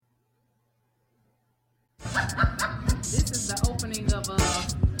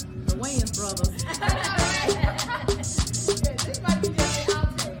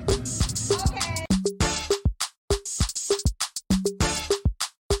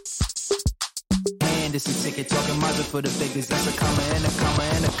And it's a ticket talking Mazda for the biggest. That's a comma and a comma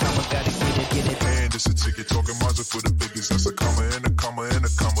and a comma. Gotta get it, get it. And it's a ticket talking Mazda for the biggest. That's a comma and a comma and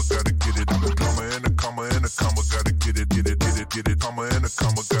a comma. Gotta get it. A comma and a comma and a comma. Gotta get it, get it, get it, get it. Comma and a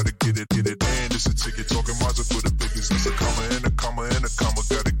comma. Gotta get it, get it. And it's a ticket talking Mazda for the biggest. That's a comma and a comma and a comma.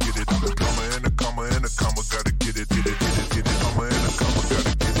 Gotta get it. A comma and a comma and a comma. Gotta get it, get it, get it, get it. Comma and a comma.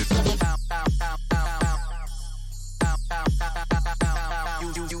 Gotta get it.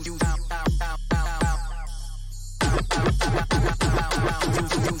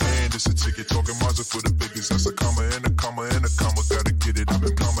 And it's a ticket talking Mazda for the biggest. That's a comma and a comma and a comma. Gotta get it.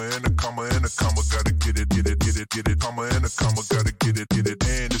 A comma and a comma and a comma. Gotta get it, get it, get it, get it. Comma and a comma. Gotta get it, get it.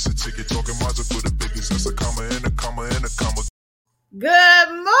 And it's a ticket talking Mazda for the biggest. That's a comma and a comma and a comma. Good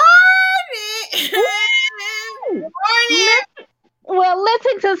morning. Good morning. Well,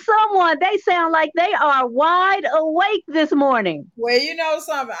 listen to someone. They sound like they are wide awake this morning. Well, you know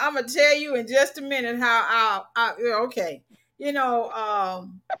something. I'm gonna tell you in just a minute how okay. You know,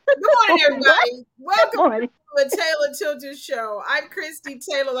 good morning, everybody. Welcome to the Taylor Tilton Show. I'm Christy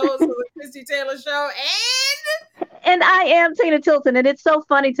Taylor, the host of the Christy Taylor Show, and I am Tina Tilton. And it's so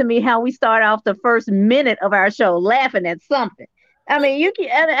funny to me how we start off the first minute of our show laughing at something. I mean,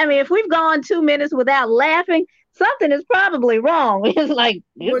 if we've gone 2 minutes without laughing, something is probably wrong. It's like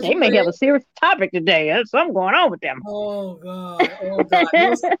they may have a serious topic today. There's something going on with them. Oh God! Oh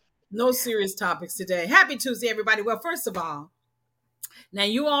God! No serious topics today. Happy Tuesday, everybody. Well, first of all, now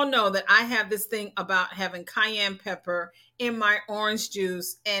you all know that I have this thing about having cayenne pepper in my orange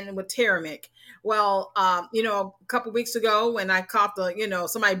juice and with turmeric. Well, a couple weeks ago when I caught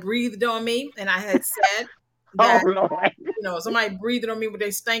somebody breathed on me, and I had said that, somebody breathed on me with their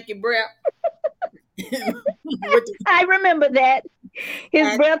stanky breath. I remember that.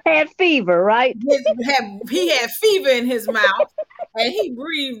 His breath had fever, right? He had fever in his mouth, and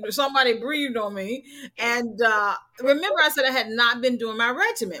somebody breathed on me. And remember, I said I had not been doing my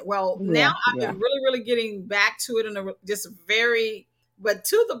regimen. Well, now I've been really, really getting back to it but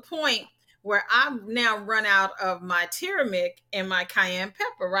to the point where I've now run out of my turmeric and my cayenne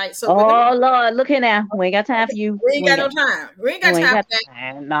pepper, right? So, Lord, look here now. We ain't got time for you. We ain't got no time. We ain't got time for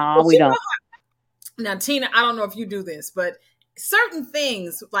that. No, we don't. Now, Tina, I don't know if you do this, but certain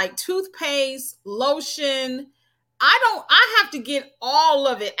things like toothpaste, lotion, I have to get all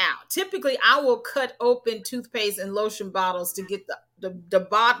of it out. Typically, I will cut open toothpaste and lotion bottles to get the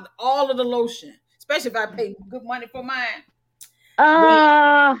bottle, all of the lotion, especially if I pay good money for mine.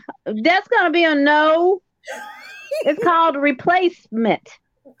 That's going to be a no. It's called replacement.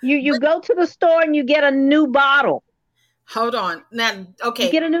 You go to the store and you get a new bottle. Hold on. Now, okay.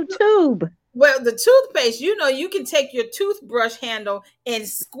 You get a new tube. Well, the toothpaste, you can take your toothbrush handle and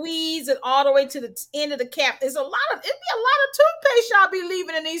squeeze it all the way to the end of the cap. It'd be a lot of toothpaste y'all be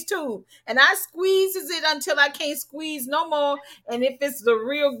leaving in these tubes. And I squeezes it until I can't squeeze no more. And if it's the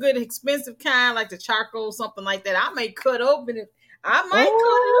real good, expensive kind, like the charcoal, something like that, I may cut open it. I might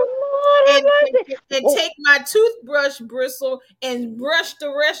cut it and take my toothbrush bristle and brush the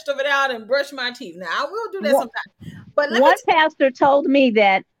rest of it out and brush my teeth. Now, I will do that sometimes. But one pastor told me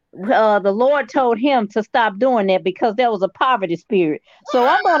that the Lord told him to stop doing that because there was a poverty spirit. So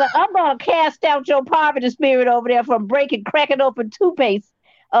I'm gonna cast out your poverty spirit over there from cracking open toothpaste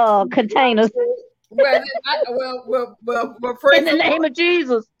containers. Well, pray in the name of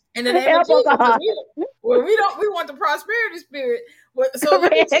Jesus. In the name of Jesus. We want the prosperity spirit.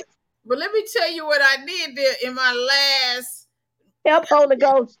 But let me tell you what I did there in my last. Help, Holy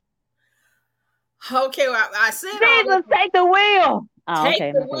Ghost. Okay, well, I said Jesus, take the wheel.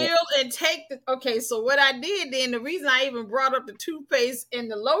 Okay, so what I did then, the reason I even brought up the toothpaste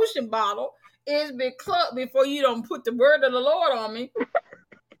and the lotion bottle is because before you don't put the word of the Lord on me,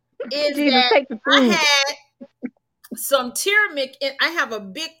 is Jesus, that I had some turmeric, and I have a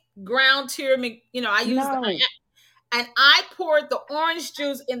big ground turmeric, I use and I poured the orange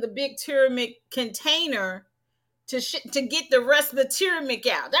juice in the big turmeric container to get the rest of the turmeric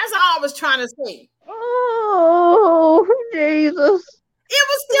out. That's all I was trying to say. Oh, Jesus. It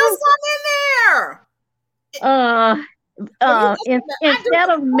was still some in there. Instead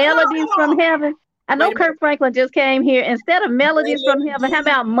of melodies from heaven, I know Kirk Franklin just came here. Instead of melodies from heaven, how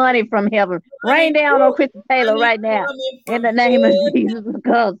about money from heaven? Rain down on Christy Taylor right now in the name of Jesus.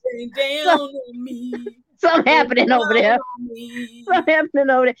 Because something happening over there. Something happening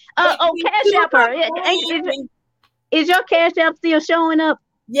over there. Cash App her. Is your Cash App still showing up?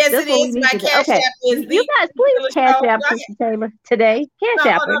 Yes, it is. My Cash App is. You guys, please Cash App Christy Taylor today. Cash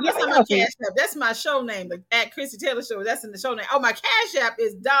App her. That's not my Cash App. That's my show name. At Christy Taylor Show. That's in the show name. Oh, my Cash App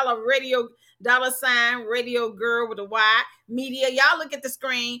is $Radio $Radio Girl with a Y Media. Y'all look at the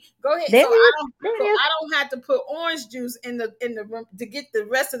screen. Go ahead. There So is. I don't have to put orange juice in the room to get the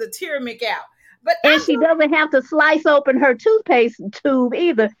rest of the turmeric out. But And she doesn't have to slice open her toothpaste tube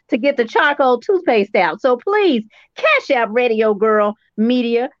either to get the charcoal toothpaste out. So please, Cash App Radio Girl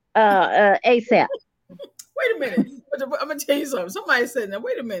Media ASAP. Wait a minute. I'm going to tell you something. Somebody said, now,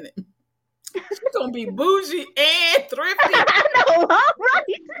 wait a minute. She's going to be bougie and thrifty. I know, all right.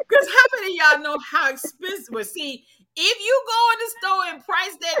 Because how many of y'all know how expensive? But see, if you go in the store and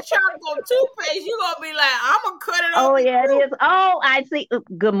price that charcoal toothpaste, you're going to be like, I'm going to cut it off. Oh, yeah, it is. Oh, I see.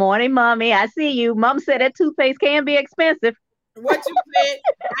 Good morning, Mommy. I see you. Mom said that toothpaste can be expensive. What you said?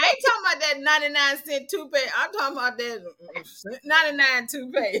 I ain't talking about that 99-cent toothpaste. I'm talking about that 99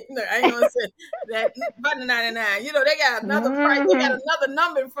 toothpaste. Look, I ain't gonna say that about the 99. You know, they got another price. They got another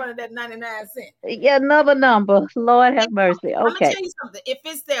number in front of that 99 cent. Yeah, another number. Lord have mercy. Okay. I'm gonna tell you something. If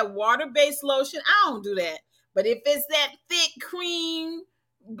it's that water-based lotion, I don't do that. But if it's that thick cream,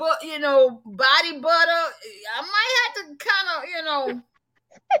 but body butter, I might have to kind of,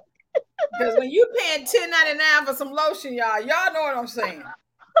 because when you paying $10.99 for some lotion, y'all know what I'm saying.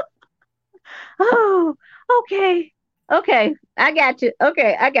 Oh, okay. I got you.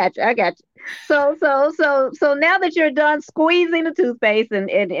 Okay, I got you. So now that you're done squeezing the toothpaste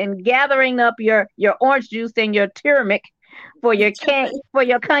and gathering up your orange juice and your turmeric for your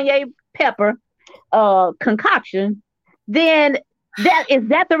cayenne pepper concoction, then is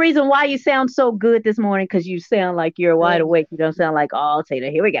that the reason why you sound so good this morning? Because you sound like you're wide awake. You don't sound like, oh, Taylor,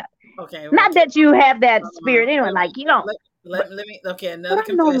 here we go. Okay. Not that you have that spirit anyway, like you don't. Let me. Okay, another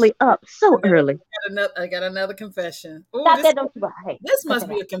confession. I'm normally up so early. I got another confession. Ooh, this must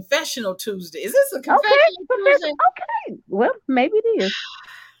be a confessional Tuesday. Is this a confessional Tuesday? Okay. Well, maybe it is.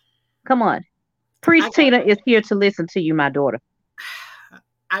 Come on. Priest Tina is here to listen to you, my daughter.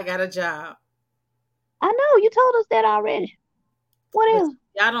 I got a job. I know. You told us that already. What else?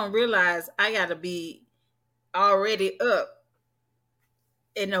 Y'all don't realize I got to be already up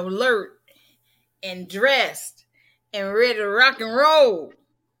and alert and dressed and ready to rock and roll.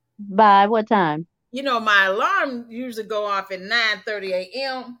 By what time? My alarm usually go off at 9:30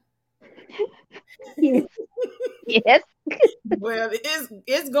 a.m. Yes. Well,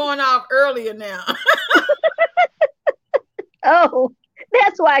 it's going off earlier now. Oh,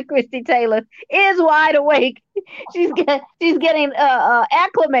 that's why Christy Taylor is wide awake. She's getting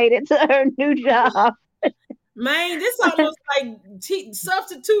acclimated to her new job. Man, this almost like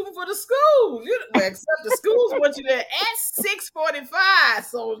substituting for the schools. Except the schools want you there at 6:45.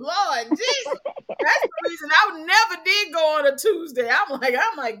 So, Lord Jesus, that's the reason I never did go on a Tuesday. I'm like,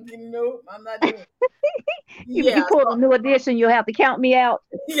 I'm not doing it. If you pull a new edition, you'll have to count me out.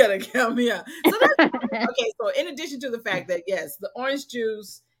 You gotta count me out. So okay. So, in addition to the fact that yes, the orange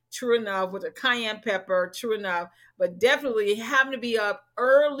juice, true enough, with the cayenne pepper, true enough, but definitely having to be up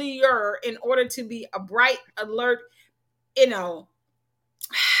earlier in order to be a bright alert, Yes.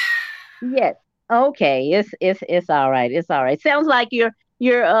 Okay. It's all right. It's all right. Sounds like you're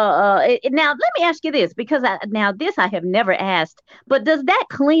now let me ask you this, because I have never asked, but does that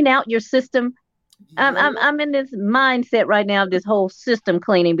clean out your system? I'm in this mindset right now of this whole system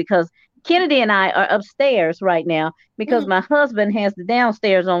cleaning, because Kennedy and I are upstairs right now because my husband has the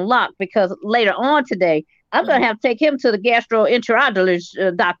downstairs on lock, because later on today I'm going to have to take him to the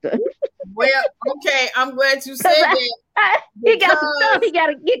gastroenterologist doctor. Well, okay, I'm glad you said that. He got some stuff he got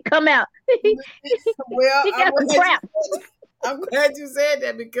to come out. Well, he got some crap. I'm glad you said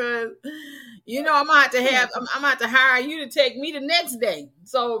that, because I'm gonna have to hire you to take me the next day.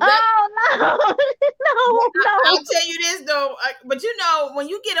 So no. I'll tell you this though, but when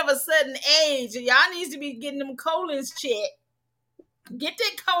you get of a certain age, y'all needs to be getting them colons checked. Get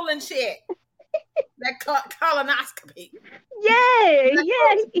that colon check. That colonoscopy. Yeah.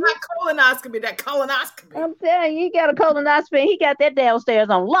 Not colonoscopy, that colonoscopy. I'm telling you, he got a colonoscopy. He got that downstairs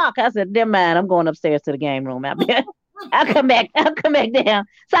on lock. I said, never mind, I'm going upstairs to the game room out there. I'll come back down.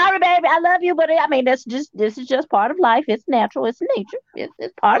 Sorry, baby, I love you, but this is just part of life. It's natural. It's nature.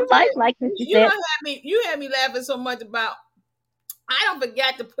 It's part of life. Like you had me laughing so much about. I don't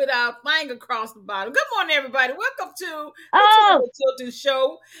forget to put our finger across the bottom. Good morning, everybody. Welcome to the Tilton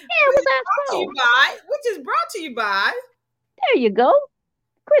Show. Yeah, which is brought to you by. There you go.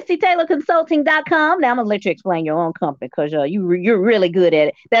 ChristyTaylorConsulting.com. Now I'm gonna let you explain your own company, because you're really good at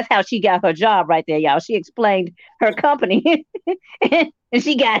it. That's how she got her job right there, y'all. She explained her company and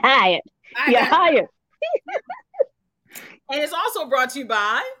she got hired. Hired. And it's also brought to you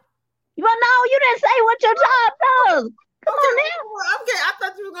by. Well, no, you didn't say what your job does. Come on now. Okay, I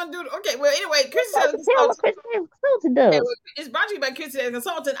thought you were gonna do it. Okay, well, anyway, Chris Tell what Chris Consultant does. Okay, well, it's brought to you by Chris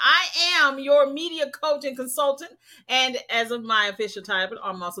Consultant. I am your media coach and consultant, and as of my official title,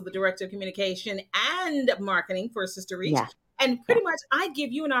 I'm also the director of communication and marketing for Sister Reach. Yeah. And pretty much, I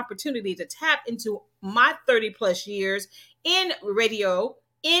give you an opportunity to tap into my 30 plus years in radio,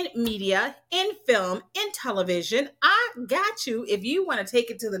 in media, in film, in television. I got you if you want to take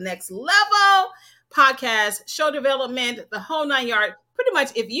it to the next level. Podcast, show development, the whole 9 yards. Pretty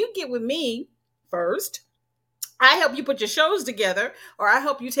much, if you get with me first, I help you put your shows together, or I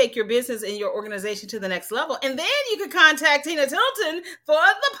help you take your business and your organization to the next level. And then you can contact Tina Tilton for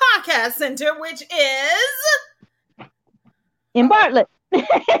the podcast center, which is in Bartlett. I'm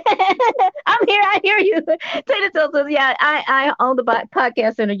here. I hear you. Tina Tilton. Yeah, I own the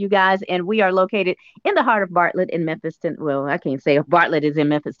podcast center, you guys, and we are located in the heart of Bartlett in Memphis. Well, I can't say if Bartlett is in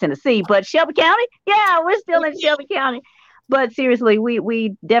Memphis, Tennessee, but Shelby County. Yeah, we're still in Shelby County. But seriously,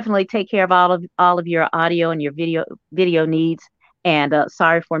 we definitely take care of all of your audio and your video needs. And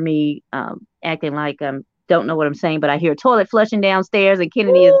sorry for me acting like don't know what I'm saying, but I hear toilet flushing downstairs, and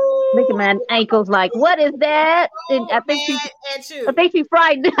Kennedy is licking my ankles like, what is that? And I think she's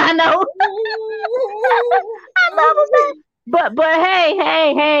frightened. I know. I love her. But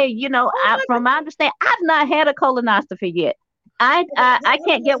hey, you know, from my understanding, I've not had a colonoscopy yet. I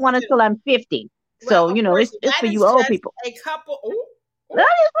can't get one until I'm 50. So, well, you know, it's for you old people. A couple. That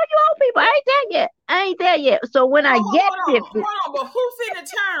is for you old people. I ain't there yet. So when I get 50. Hold on, but who finna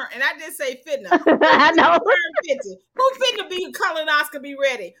turn? And I did say finna. I know. Turn 50. Who finna be colonoscopy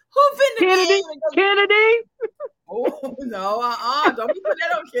ready? Who finna be Kennedy? Oh, no, don't be putting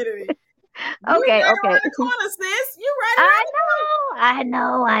that on Kennedy. Okay. Around the corner, sis. You right I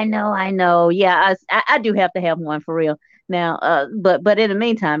know. Yeah, I do have to have one for real. Now, but in the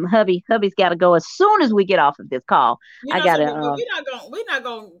meantime, hubby's got to go as soon as we get off of this call. You know, I gotta. We're not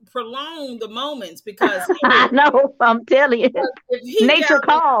gonna prolong the moments because I know. I'm telling you, nature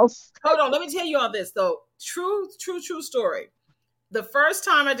calls. Hold on, let me tell you all this though. True story. The first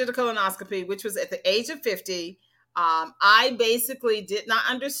time I did a colonoscopy, which was at the age of 50, I basically did not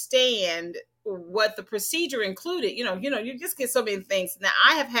understand what the procedure included. You know, you just get so many things. Now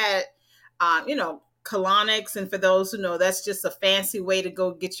I have had, colonics, and for those who know, that's just a fancy way to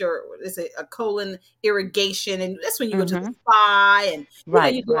go get a colon irrigation, and that's when you go to the spa and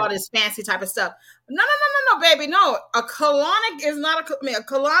you do all this fancy type of stuff. No, baby, no. A colonic is not a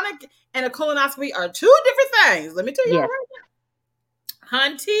colonic and a colonoscopy are two different things. Let me tell you right now,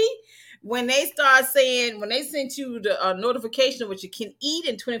 Hunty. When they sent you the notification of what you can eat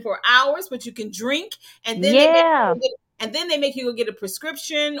in 24 hours, what you can drink, and then they make you go get a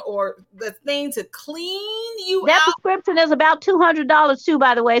prescription or the thing to clean you out. That prescription is about $200 too,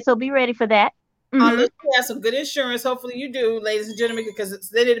 by the way, so be ready for that. Unless you have some good insurance. Hopefully you do, ladies and gentlemen,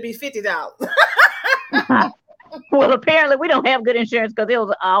 because then it'll be $50. Well, apparently we don't have good insurance because it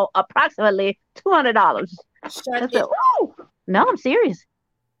was approximately $200. No, I'm serious.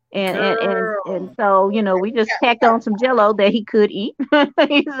 And so, you know, we just tacked on some Jell-O that he could eat.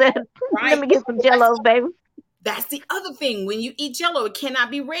 He said, let me get some Jell-O, baby. That's the other thing. When you eat Jell-O, it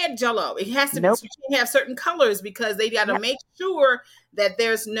cannot be red Jell-O. It has to be, you can't have certain colors because they got to make sure that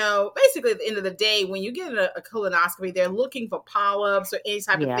there's basically at the end of the day, when you get a colonoscopy, they're looking for polyps or any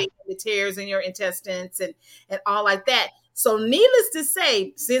type of thing that tears in your intestines and all like that. So needless to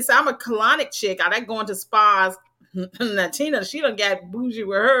say, since I'm a colonic chick, I like going to spas. Now Tina, she done got bougie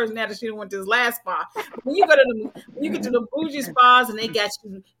with hers now that she went to this last spa. When you get to the bougie spas and they got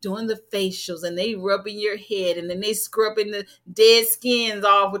you doing the facials and they rubbing your head and then they scrubbing the dead skins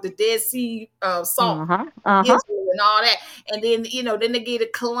off with the Dead Sea salt and all that, and then then they get a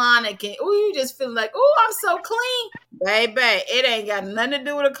colonic and you just feel like I'm so clean, baby. It ain't got nothing to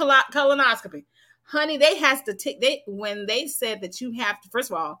do with a colonoscopy. Honey, when they said that you have to,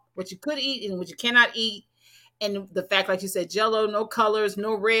 first of all, what you could eat and what you cannot eat. And the fact, like you said, Jell-O, no colors,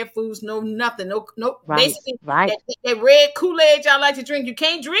 no red foods, no nothing, no. Basically, that red Kool-Aid y'all like to drink, you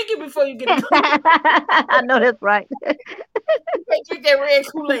can't drink it before you get it. I know that's right. You can't drink that red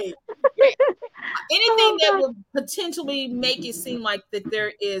Kool-Aid. Anything that would potentially make it seem like that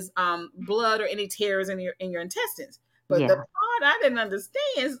there is blood or any tears in your intestines. But the part I didn't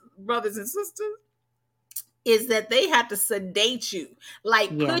understand, brothers and sisters, is that they have to sedate you,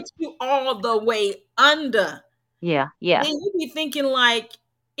 put you all the way under. Yeah. And you be thinking like,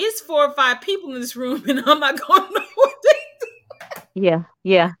 it's 4 or 5 people in this room and I'm not going to know what they do.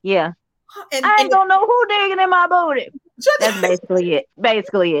 Yeah. And I ain't gonna know who digging in my booty. That's basically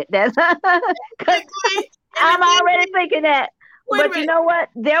it. That's I'm already thinking that. But you know what?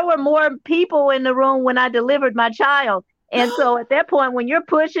 There were more people in the room when I delivered my child. And so at that point, when you're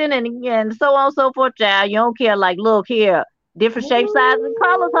pushing and so on and so forth, child, you don't care. Like, look here, different shapes, sizes, and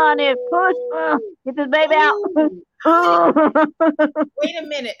colors, honey. Push, get this baby out. Wait a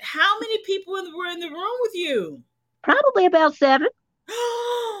minute. How many people were in the room with you? Probably about 7.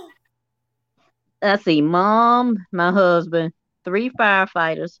 Let's see, Mom, my husband, 3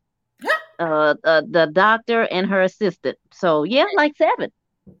 firefighters, the doctor, and her assistant. So yeah, like 7.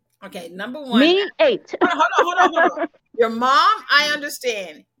 Okay, number 1. Me, 8. Hold on. Your mom, I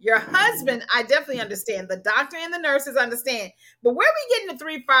understand. Your husband, I definitely understand. The doctor and the nurses understand. But where are we getting the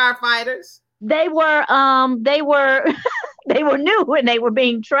 3 firefighters? They were they were new and they were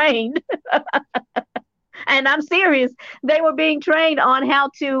being trained. And I'm serious. They were being trained on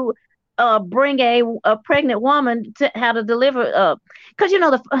how to bring a pregnant woman to how to deliver. Because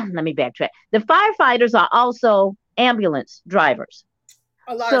let me backtrack. The firefighters are also ambulance drivers.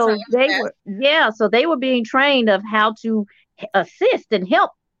 So they were being trained of how to assist and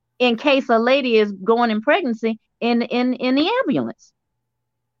help in case a lady is going in pregnancy in the ambulance.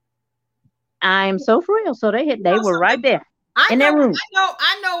 I'm so for real. So they were right there in that room.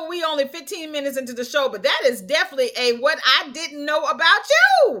 I know we only 15 minutes into the show, but that is definitely what I didn't know about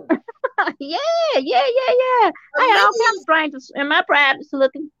you. Yeah. I had all kinds of strangers in my practice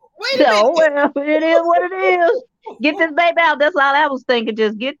looking. Wait a minute. Well, it is what it is. Get this baby out. That's all I was thinking.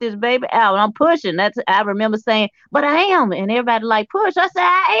 Just get this baby out. And I'm pushing. I remember saying, but I am. And everybody like, push. I said,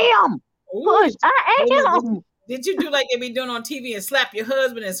 I am. Push. I am. Did you do like they be doing on TV and slap your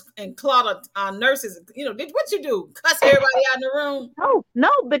husband and claw the nurses? What you do? Cuss everybody out in the room?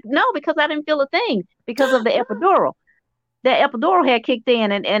 No, because I didn't feel a thing because of the epidural. The epidural had kicked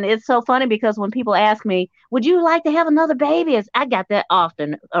in, and it's so funny because when people ask me, would you like to have another baby? I got that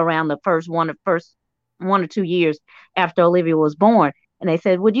often around the first 1 or 2 years after Olivia was born. And they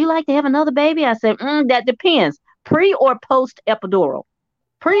said, would you like to have another baby? I said, that depends. Pre or post epidural.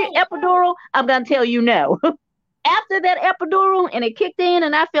 Pre-epidural, I'm going to tell you no. After that epidural and it kicked in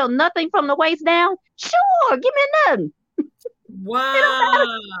and I felt nothing from the waist down, sure, give me nothing. Wow.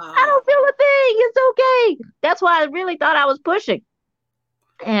 I don't feel a thing. It's okay. That's why I really thought I was pushing.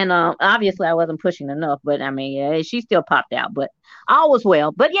 And obviously I wasn't pushing enough, but I mean, yeah, she still popped out, but all was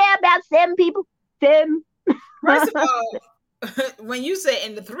well. But yeah, about 7 people. 7. First of all, when you say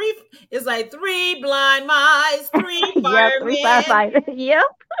in the 3, it's like 3 blind mice, 3 firemen. 3 firefighters. Yep.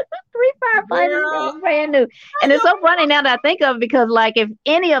 3 firefighters. That was brand new. And it's so funny now that I think of it because, like, if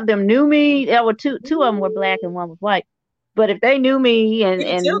any of them knew me, there were two of them were black and one was white. But if they knew me and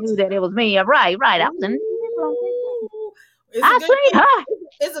knew that it was me, right. I was in.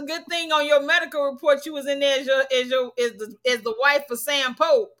 It's a good thing on your medical report you was in there as the wife of Sam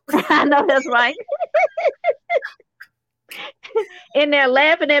Pope. I know that's right. In there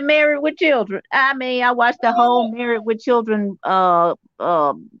laughing at Married with Children. I mean, I watched the whole Married with Children lineup.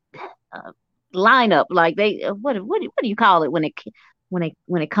 Like what do you call it when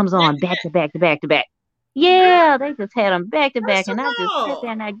it comes on back to back? Yeah, they just had them back to back, and I just sat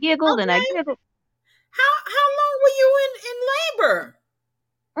there and I giggled and I giggled. How long were you in labor?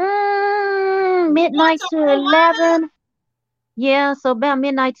 Midnight to 11. Yeah, so about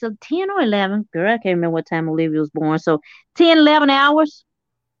midnight to 10 or 11. Girl, I can't remember what time Olivia was born. So 10, 11 hours.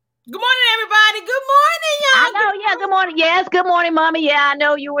 Good morning, everybody. Good morning, y'all. I know, yeah, good morning. Yes, good morning, Mommy. Yeah, I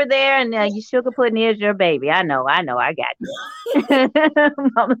know you were there, and your sugar pudding is your baby. I know, I got you.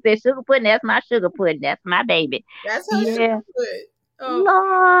 Mama said sugar pudding, that's my sugar pudding. That's my baby. That's her sugar pudding. Oh.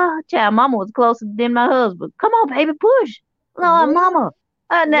 Lord, child, Mama was closer than my husband. Come on, baby, push. Lord, Mama.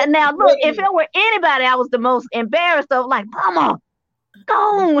 Now, look, if it were anybody I was the most embarrassed of, like, Mama, go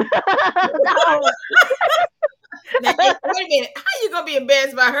on. Now, wait a minute. How you going to be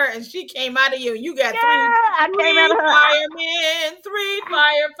embarrassed by her and she came out of you and you got three firemen, 3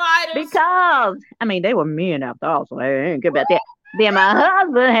 firefighters? Because, I mean, they were men after all, so I ain't good about that. Then my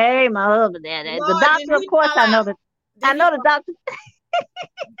husband, the doctor, of course, I know the doctor.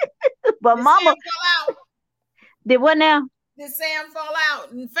 But Mama, did what now? Did Sam fall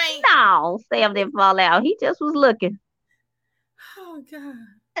out and faint? No, Sam didn't fall out. He just was looking. Oh, God.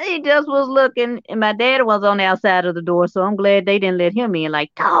 He just was looking, and my dad was on the outside of the door, so I'm glad they didn't let him in.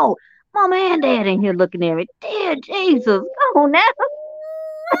 Like, oh, Mama and Dad in here looking at me. Dear Jesus, go on now.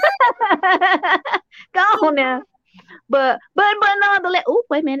 Go on now. But nonetheless, oh,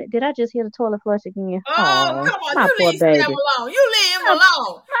 wait a minute. Did I just hear the toilet flush again? Oh, come on. You leave Sam alone. You leave him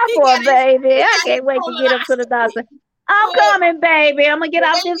alone. My poor baby. I can't wait to get up to the doctor. I'm coming, baby. I'm going to get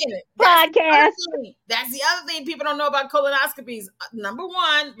off this podcast. That's the other thing people don't know about colonoscopies. Number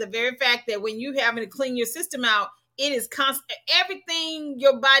one, the very fact that when you having to clean your system out, it is constant. Everything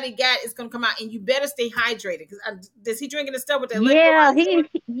your body got is going to come out, and you better stay hydrated. Because does he drinking the stuff with the electrolytes?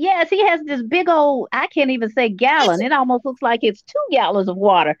 Yes, he has this big old, I can't even say gallon. It almost looks like it's 2 gallons of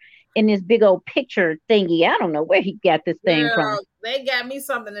water in this big old picture thingy. I don't know where he got this thing from. They got me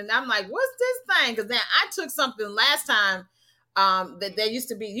something, and I'm like, what's this thing? Because then I took something last time that there used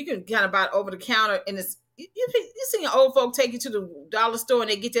to be, you can kind of buy it over the counter, and it's, you seen your old folk take you to the dollar store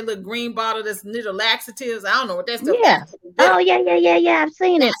and they get that little green bottle that's little laxatives. I don't know what that stuff is. Oh, yeah. I've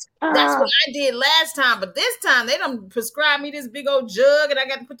seen it. That's what I did last time. But this time they done prescribed me this big old jug and I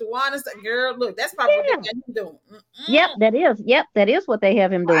got to put the water and stuff. Girl, look, that's probably what they got him doing. Yep, that is what they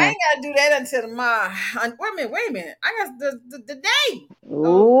have him doing. I ain't got to do that until tomorrow. Wait a minute. I got the day.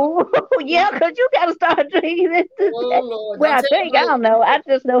 Oh, yeah, because you got to start drinking it today. Oh, Lord. Well, I don't know. I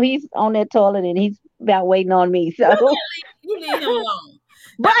just know he's on that toilet and he's about waiting on me. So you leave him alone.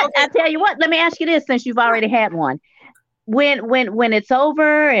 But I tell you what, let me ask you this, since you've already had one. When it's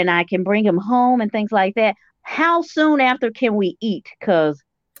over and I can bring him home and things like that, how soon after can we eat? Because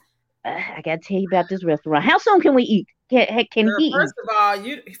I got to tell you about this restaurant. How soon can we eat? Can he eat? First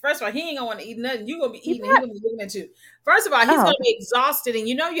of all, he ain't gonna want to eat nothing. You gonna be eating. He's gonna be looking at you. First of all, he's gonna be exhausted, and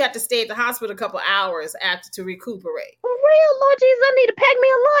you have to stay at the hospital a couple hours after to recuperate. For real, Lord Jesus, I need to pack me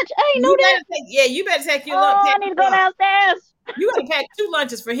a lunch. I ain't know that. You better take your lunch. I need to go downstairs. You gotta pack 2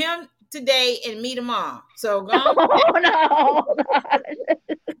 lunches for him today and me tomorrow. So go on. Oh, no.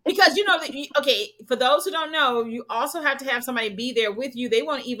 Because for those who don't know, you also have to have somebody be there with you. They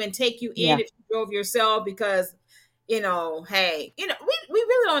won't even take you in if you drove yourself because we really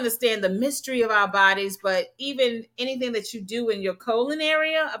don't understand the mystery of our bodies, but even anything that you do in your colon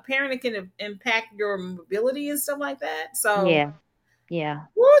area apparently can impact your mobility and stuff like that. So yeah.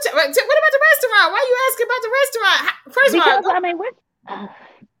 What about the restaurant? Why are you asking about the restaurant? First of all,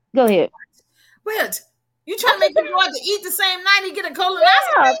 go ahead. What? You trying to make him want to eat the same night he get a colonoscopy?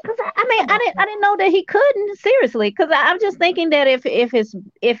 Yeah, because I didn't know that he couldn't, seriously. Because I'm just thinking that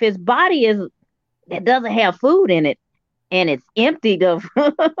if his body it doesn't have food in it and it's emptied of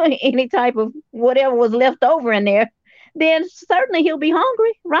any type of whatever was left over in there, then certainly he'll be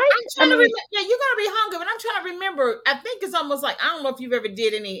hungry, right? I'm trying to remember. Yeah, you're gonna be hungry, but I'm trying to remember. I think it's almost like, I don't know if you've ever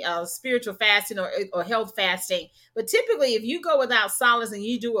did any spiritual fasting or health fasting, but typically if you go without solids and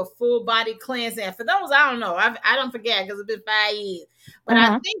you do a full body cleanse, and for those I don't know, I don't forget because it's been 5 years, but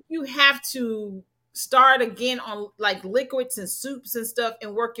I think you have to start again on like liquids and soups and stuff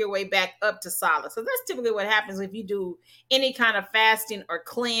and work your way back up to solids. So that's typically what happens if you do any kind of fasting or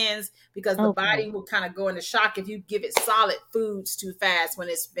cleanse, because the body will kind of go into shock if you give it solid foods too fast when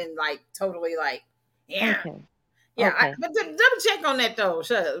it's been like totally like, but double check on that though.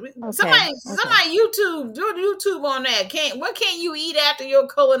 Somebody do YouTube on that. What can you eat after your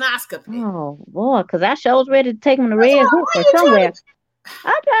colonoscopy? Oh boy, because I sure was ready to take him to Red Hook or somewhere.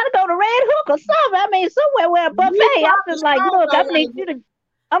 I'm trying to go to Red Hook or something. I mean, somewhere where a buffet. I'm just like, look, I'm gonna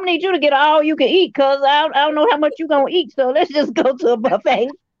need you to get all you can eat, because I don't know how much you're gonna eat. So let's just go to a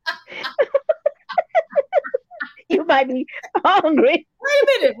buffet. You might be hungry. Wait a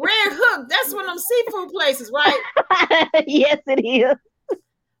minute, Red Hook. That's one of them seafood places, right? Yes, it is.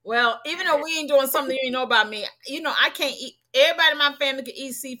 Well, even though we ain't doing something you know about me, I can't eat. Everybody in my family can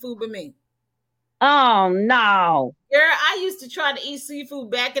eat seafood but me. Oh no. Girl, I used to try to eat seafood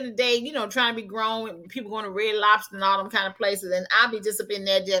back in the day, trying to be grown and people going to Red Lobster and all them kind of places, and I'll be just up in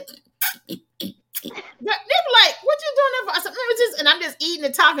there just they be like, what you doing there for? I said, and I'm just eating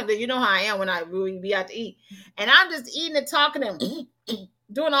and talking to, you know how I am when I really be out to eat. And I'm just eating and talking and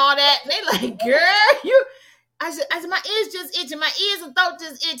doing all that. And they like, girl, I said, my ears just itching, my ears and throat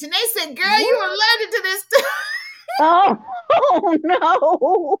just itching. They said, girl, you allergic to this stuff. Oh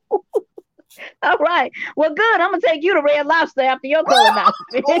no. All right. Well, good. I'm gonna take you to Red Lobster after your colonoscopy.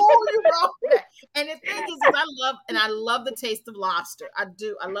 You wrong. And the thing is, I love the taste of lobster. I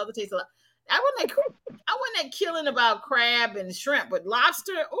do. I love the taste of lobster. I wasn't killing about crab and shrimp, but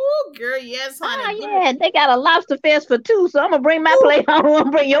lobster. Oh, girl, yes, honey. Oh, yeah, they got a lobster fest for 2, so I'm gonna bring my plate home. I'm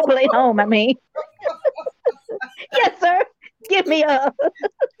gonna bring your plate home. I mean, yes, sir. Give me a.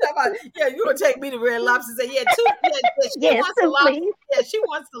 Yeah, you gonna take me to Red Lobster? Say, yeah, 2. Yes, please. Yeah, she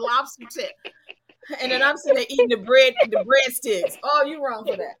wants the lobster tip, and then I'm sitting there eating the breadsticks. Oh, you wrong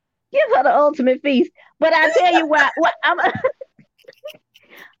for that. Give her the ultimate feast. But I tell you why. I'm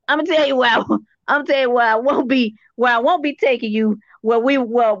gonna tell you why. I'm tell you why I won't be taking you. We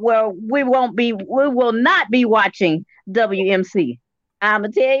will not be watching WMC. I'm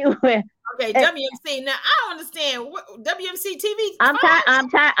gonna tell you where. Okay, WMC. Now I don't understand what WMC TV. I'm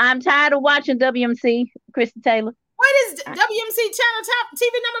tired of watching WMC, Christy Taylor. What is WMC channel top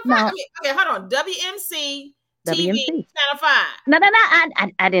TV number 5? No. Okay, hold on. WMC TV, WMC. Channel 5. No.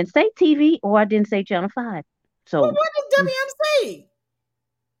 I didn't say TV or I didn't say Channel 5. Well, So what is WMC?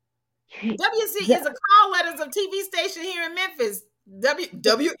 WMC the- is a call letters of TV station here in Memphis.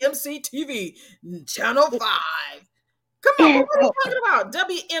 WMC TV, Channel 5. Come on, what are you talking about?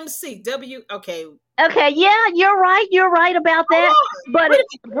 WMC. Okay. Okay, yeah, you're right. You're right about that. But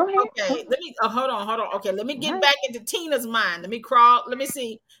go ahead. Okay, let me hold on. Okay, let me get back into Tina's mind. Let me crawl. Let me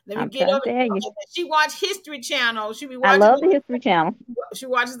see. Let me get over. Okay, she watched History Channel. I love the History Channel. She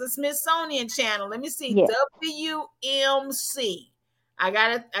watches the Smithsonian Channel. Let me see. Yeah. WMC. I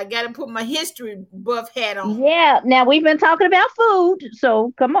gotta put my history buff hat on. Yeah. Now we've been talking about food,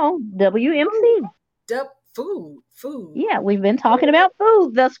 so come on, WMC. Food. Yeah, we've been talking about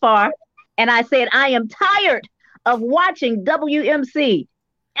food thus far. And I said, I am tired of watching WMC.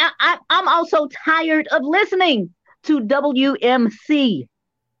 I'm also tired of listening to WMC.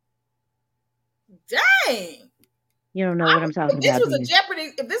 Dang. You don't know what I'm talking about. If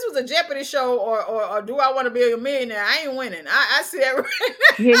this was a Jeopardy show or Do I Want to Be a Millionaire, I ain't winning. I see that right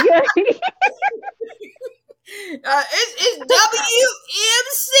now. Yeah. It's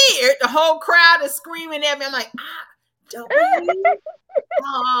WMC. The whole crowd is screaming at me. I'm like,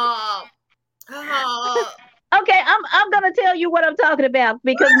 Okay, I'm gonna tell you what I'm talking about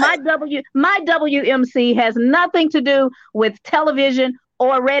because my WMC has nothing to do with television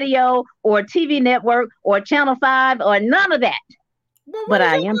or radio or TV network or Channel 5 or none of that. But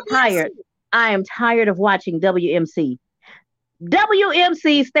I am tired. I am tired of watching WMC.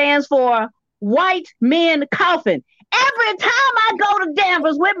 WMC stands for White Men Coughing. Every time I go to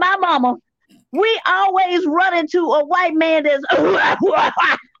Danvers with my mama, we always run into a white man that's oh my God!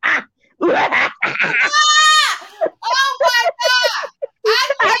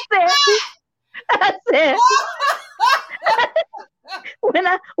 I said when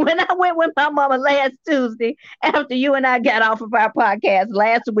I went with my mama last Tuesday after you and I got off of our podcast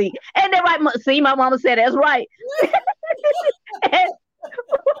last week, and then right, see, my mama said that's right.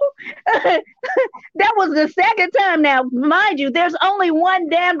 That was the second time. Now, mind you, there's only one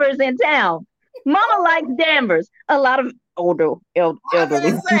Danvers in town. Mama likes Danvers. A lot of elderly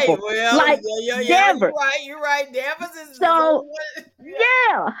people like Danvers. You're right. Danvers is so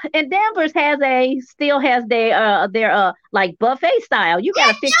yeah, and Danvers still has their like buffet style. You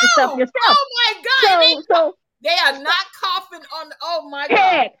gotta fix the stuff yourself. Oh my God! So they are not coughing on. Oh my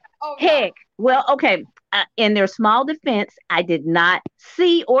God! Heck. Well, okay. In their small defense, I did not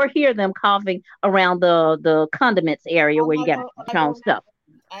see or hear them coughing around the condiments area where you got your own stuff.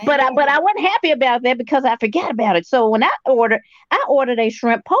 But I wasn't happy about that because I forgot about it. So when I ordered a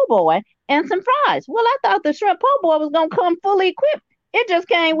shrimp po' boy and some fries. Well, I thought the shrimp po' boy was gonna come fully equipped. It just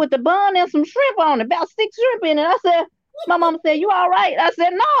came with the bun and some shrimp on it, about 6 shrimp in it. I said, my mama said, "You all right?" I said,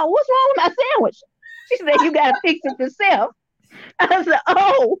 "No, what's wrong with my sandwich?" She said, "You gotta fix it yourself." I said,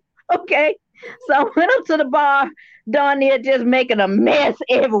 "Oh, okay." So I went up to the bar, darn near just making a mess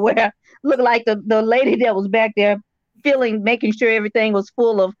everywhere. Looked like the lady that was back there making sure everything was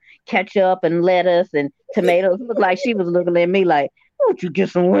full of ketchup and lettuce and tomatoes. Looked like she was looking at me like, "Won't you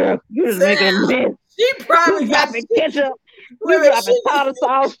get somewhere? You're just making a mess." She probably got ketchup. You dropping tartar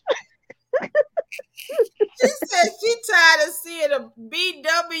sauce. She said she tired of seeing a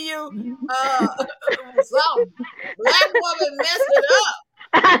BW something. Black woman messed it up.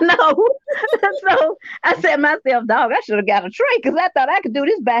 I know. So I said to myself, dog, I should have got a tray because I thought I could do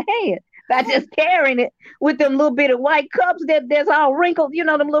this by hand. By just carrying it with them little bit of white cups that's all wrinkled, you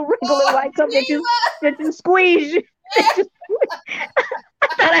know, them little wrinkled white cups that you squeeze. I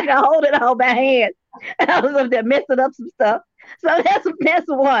thought I could hold it all by hand. I was up there messing up some stuff. So that's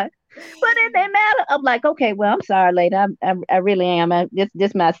one. But it didn't matter. I'm like, okay, well, I'm sorry, lady. I really am.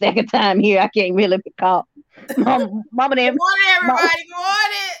 This my second time here. I can't really be caught. Mama, good morning, everybody. Good morning.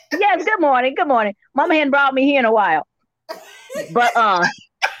 Yes, good morning. Good morning. Mama hadn't brought me here in a while. But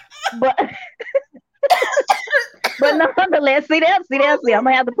nonetheless, see, I'm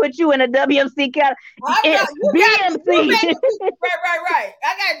gonna have to put you in a WMC category. BMC. Right.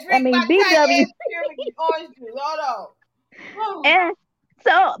 I gotta drink my BW. Orange juice. Hold on. And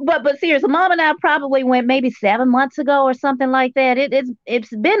so, but seriously, Mom and I probably went maybe 7 months ago or something like that.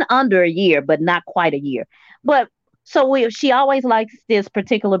 It's been under a year, but not quite a year. But so she always likes this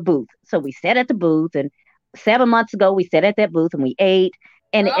particular booth. So we sat at the booth, and 7 months ago we sat at that booth and we ate.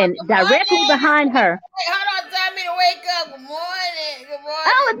 And directly behind her. Wait, hold on, time me to wake up. Good morning.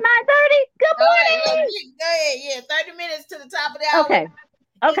 Oh, it's 9:30. Good morning. Go ahead. Yeah, 30 minutes to the top of the hour. Okay.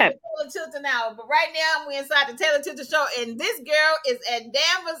 It's the Tilton hour. But right now we're inside the Taylor Tilton show, and this girl is at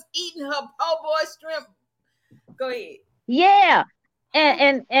Danvers eating her po' boy shrimp. Go ahead. Yeah.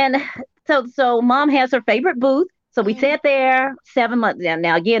 And so mom has her favorite booth. So we sat there 7 months.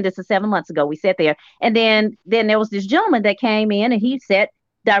 Now again, this is 7 months ago. We sat there, and then there was this gentleman that came in, and he sat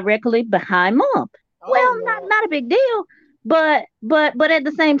directly behind mom. Well, not a big deal, but at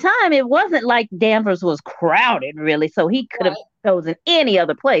the same time, it wasn't like Danvers was crowded really, so he could have chosen any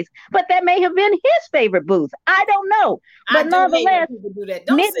other place. But that may have been his favorite booth. I don't know. But nonetheless, people do that.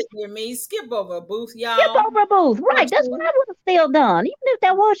 Don't sit near me. Skip over a booth, y'all. Skip over a booth, right? That's what I would have still done, even if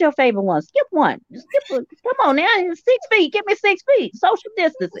that was your favorite one. Skip one. Come on now, 6 feet. Give me 6 feet. Social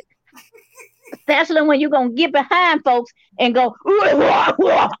distancing. Especially when you're gonna get behind folks and go.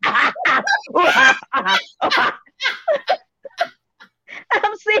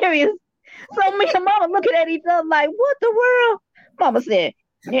 I'm serious. So me and mama looking at each other like, what the world? Mama said,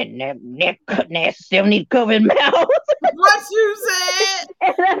 that cutting ass still need to cover his mouth. What you said?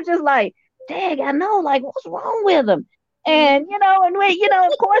 And I'm just like, dang, I know, like, what's wrong with him? And, and we,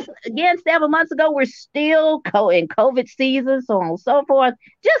 of course, again, 7 months ago, we're still in COVID season, so on and so forth,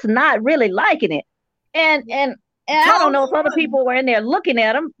 just not really liking it. And I don't know if other people were in there looking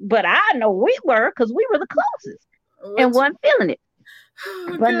at him, but I know we were, because we were the closest and wasn't feeling it.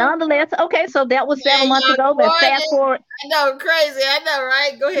 But nonetheless, okay, so that was 7 months ago. Let's fast forward. I know, crazy. I know,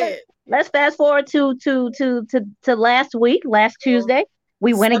 right? Go ahead. Let's fast forward to last week, last Tuesday.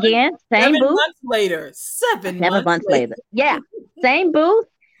 We went again, same booth. 7 months later. 7 months later. Yeah, same booth.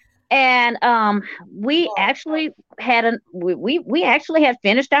 And we actually had we actually had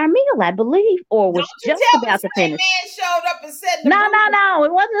finished our meal, I believe, or was just about to finish. Man showed up and said, no,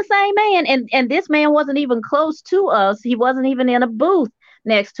 it wasn't the same man, and this man wasn't even close to us. He wasn't even in a booth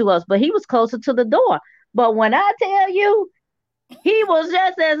next to us, but he was closer to the door. But when I tell you, he was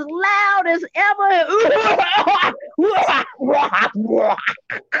just as loud as ever.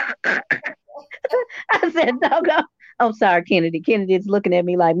 I said, doggone. I'm sorry, Kennedy. Kennedy's looking at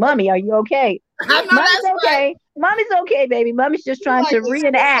me like, Mommy, are you okay? Mommy's okay. Right. Mommy's okay, baby. Mommy's just trying to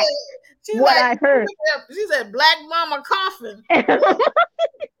reenact what I heard. She said, Black Mama coughing. And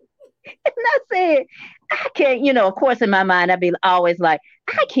I said, I can't, of course, in my mind, I'd be always like,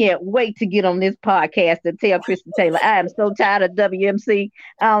 I can't wait to get on this podcast and tell Kristen Taylor, I am so tired of WMC.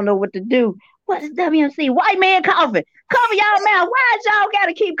 I don't know what to do. What is WMC? White man coughing. Cover y'all mouth. Why y'all got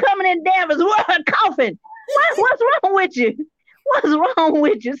to keep coming in Danvers? What? Coughing. What's wrong with you? What's wrong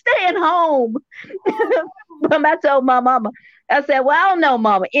with you? Stay at home. But I told my mama, I said, well, I don't know,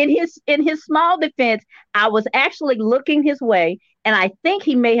 Mama. In his small defense, I was actually looking his way, and I think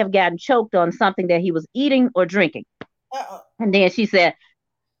he may have gotten choked on something that he was eating or drinking. And then she said,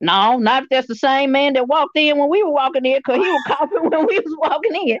 no, not if that's the same man that walked in when we were walking in, because he was coughing when we was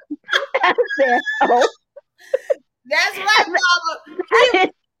walking in. I said, oh. That's right,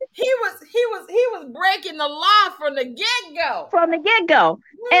 Mama. He was breaking the law from the get-go.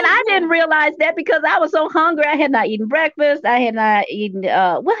 And I didn't realize that because I was so hungry. I had not eaten breakfast. I had not eaten,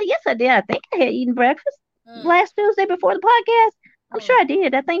 well, yes, I did. I think I had eaten breakfast last Tuesday before the podcast. I'm sure I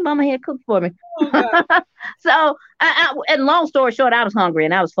did. I think Mama had cooked for me. So, and long story short, I was hungry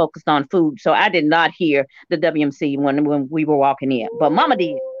and I was focused on food. So I did not hear the WMC when we were walking in. But Mama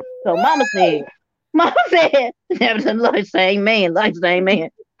did. So Mama said, like same man.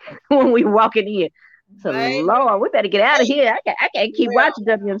 When we walking in. So Lord, we better get out of here. I can't keep watching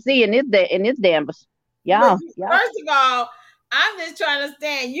WMC in this Danvers. Y'all. First of all, I'm just trying to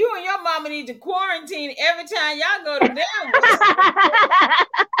understand. You and your mama need to quarantine every time y'all go to Danvers.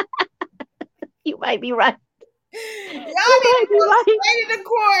 You might be right. Y'all need to go straight into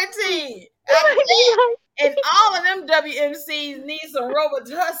quarantine. And all of them WMCs need some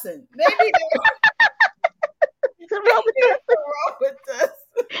Robitussin. They need some Robitussin.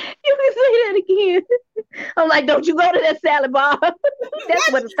 You can say that again. I'm like, don't you go to that salad bar.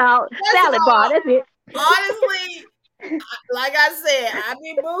 That's what it's called. Salad bar. That's it. Honestly, like I said, I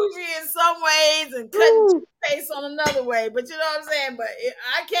be bougie in some ways and cutting face on another way. But you know what I'm saying? But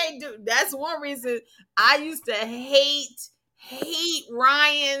I can't do. That's one reason I used to hate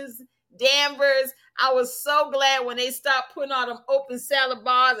Ryan's, Danvers. I was so glad when they stopped putting all them open salad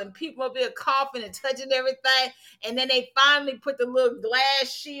bars and people up there coughing and touching everything. And then they finally put the little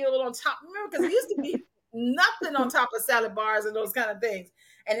glass shield on top. Remember, because it used to be nothing on top of salad bars and those kind of things.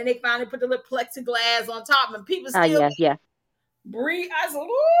 And then they finally put the little plexiglass on top, and people still breathe. I said, "Ooh,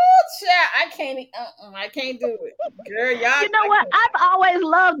 child, I can't do it, girl." Y'all, you know what? I've always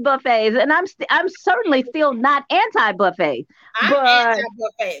loved buffets, and I'm certainly still not anti-buffet. I'm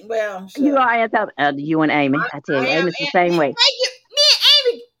anti-buffet. Well, sure. You are anti. You and Amy, I tell you, Amy's the same way. Thank you. Me and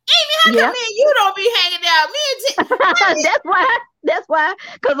Amy, how come me and you don't be hanging out? Me and that's why. That's why,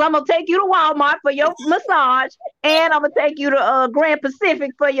 because I'm gonna take you to Walmart for your massage, and I'm gonna take you to Grand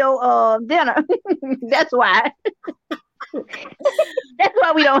Pacific for your dinner. That's why. That's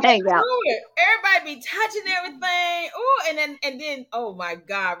why we don't hang out. Everybody be touching everything. Oh, and then oh my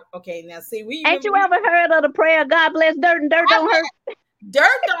God. Okay, now see, we ain't you ever heard of the prayer, God bless dirt and dirt don't hurt?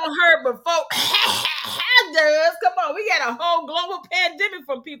 Dirt don't hurt, but folk does. Come on, we got a whole global pandemic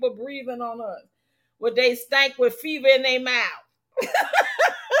from people breathing on us. Where they stank with fever in their mouth.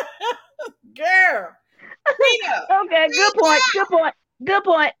 Girl. Tina, okay, good point. Good point. Good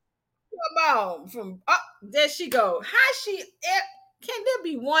point. Come on. There she go. Can there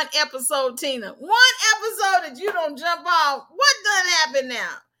be one episode, Tina? One episode that you don't jump off? What done happened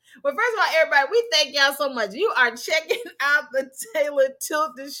now? Well, first of all, everybody, we thank y'all so much. You are checking out the Taylor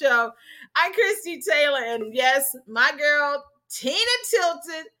Tilton Show. I'm Christy Taylor, and yes, my girl, Tina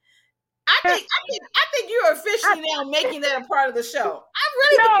Tilton. I think you're officially now making that a part of the show.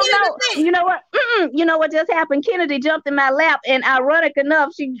 No. You know what? You know what just happened? Kennedy jumped in my lap, and ironic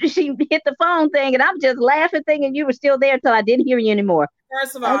enough, she hit the phone thing, and I'm just laughing, thinking you were still there until I didn't hear you anymore.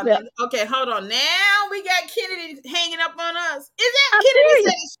 First of all, okay, hold on. Now we got Kennedy hanging up on us. Is that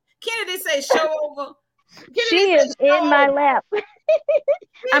Kennedy say show over? She is in my lap.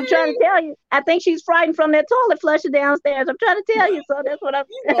 I'm trying to tell you. I think she's frightened from that toilet flusher downstairs. I'm trying to tell you. So that's what I'm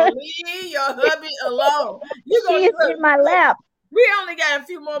saying. Leave your hubby alone. She is in my lap. We only got a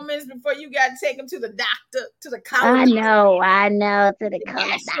few more minutes before you got to take him to the doctor, to the college. I know, to the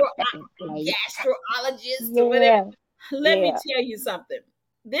gastrologist or whatever. Let me tell you something.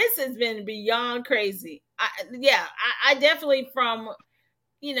 This has been beyond crazy. I definitely from...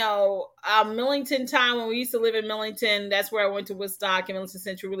 Millington time when we used to live in Millington, that's where I went to Woodstock and Millington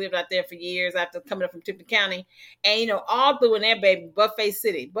Central. We lived out there for years after coming up from Tilton County. And, all through in there, baby, buffet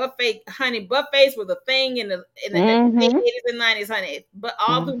city. Buffets were the thing in the 80s and 90s, honey. But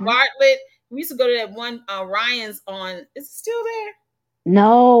all through Bartlett, we used to go to that one Ryan's on, is it still there?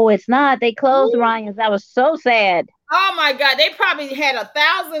 No, it's not. They closed Ryan's. I was so sad. Oh my God, they probably had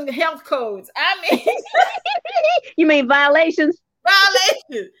 1,000 health codes. I mean, you mean violations?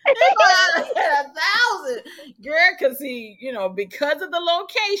 Violation. They had 1,000, girl. Because because of the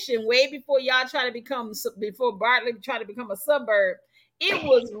location, way before before Bartlett tried to become a suburb, it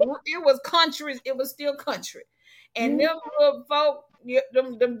was country. It was still country, and them little folk,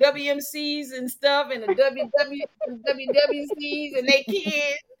 them WMCs and stuff, and the WWCs and they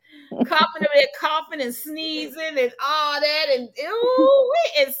kids coughing and sneezing and all that, and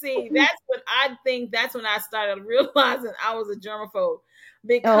see, that's when I started realizing I was a germaphobe,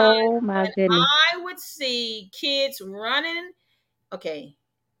 because I would see kids running. Okay,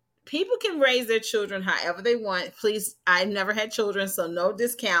 people can raise their children however they want. Please, I've never had children, so no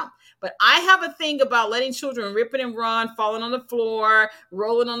discount. But I have a thing about letting children rip it and run, falling on the floor,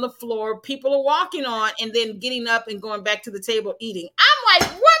 rolling on the floor. People are walking on and then getting up and going back to the table eating. I'm like,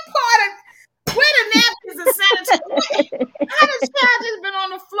 where the napkins and sanitary? How the child just been on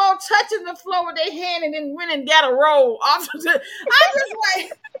the floor, touching the floor with their hand and then went and got a roll off of I'm just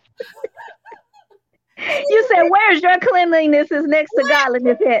like... You said, where's your cleanliness is next to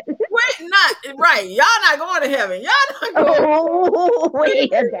godliness at? Not right. Y'all not going to heaven. Y'all not going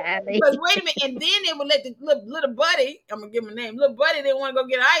wait a minute. And then they would let the little buddy, I'm going to give him a name, little buddy, they want to go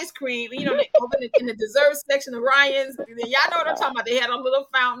get ice cream. They open it in the dessert section of Ryan's. Y'all know what I'm talking about. They had all little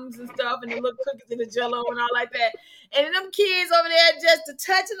fountains and stuff and the little cookies and the jello and all like that. And them kids over there just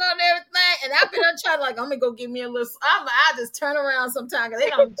touching on everything. And I've been trying to I'm going to go get me a little, I just turn around sometimes because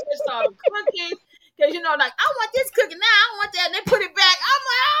they don't touch all the cookies. Because, I want this cookie now. I want that. And they put it back. I'm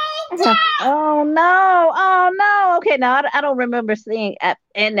like, oh, no. Oh, no. Okay, now I don't remember seeing,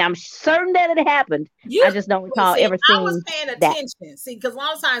 and I'm certain that it happened. I just don't recall ever seeing that. I was paying attention. See, because a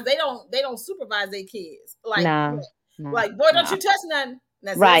lot of times they don't supervise their kids. Like, like, boy, don't you touch nothing.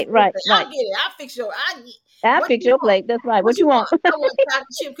 Now, right. I'll get it. I'll fix your plate. That's right. What you want? I want chocolate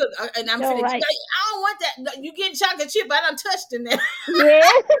chip cookie. And I'm finished. Right. I don't want that. You getting chocolate chip, but I done touched in there. Yeah,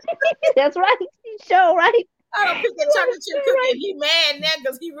 that's right. Sure, right. I don't pick that chocolate chip cookie, and he mad now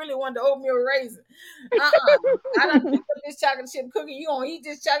because he really wanted the oatmeal raisin. I done picked up this chocolate chip cookie. You gonna eat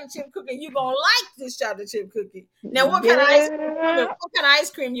this chocolate chip cookie? You gonna like this chocolate chip cookie? Now, what kind of ice cream? What kind of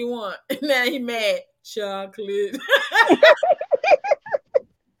ice cream you want? Now he mad. Chocolate.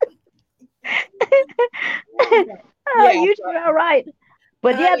 You sure are right.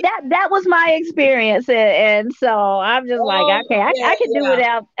 But that was my experience, and so I'm just I can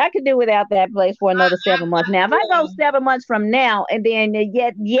do without that place for another 7 months. Now, if I go 7 months from now, and then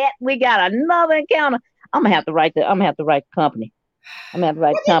yet we got another encounter, I'm gonna have to write the company. I'm gonna have to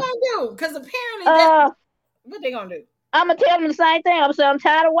write the company. What they gonna do? Because apparently, what they gonna do? I'm gonna tell them the same thing. I'm saying I'm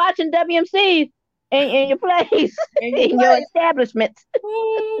tired of watching WMC in your place, in your establishment.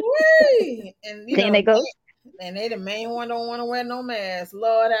 Ooh-wee. And Then they go, and they the main one don't want to wear no mask.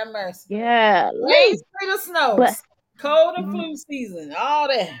 Lord have mercy. yeah, Rain, sleet, or snow, but cold or flu season, all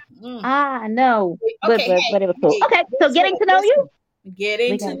that. I know, Okay, but it was cool. Okay, so getting to know you.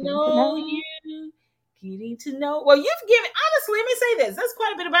 Getting to know you. Getting to know. Well, you've given, honestly, let me say this. That's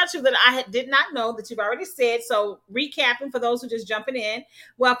quite a bit about you that I did not know that you've already said. So, recapping for those who just jumping in,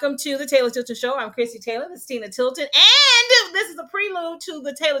 welcome to the Taylor Tilton Show. I'm Chrissy Taylor. This is Tina Tilton. And this is a prelude to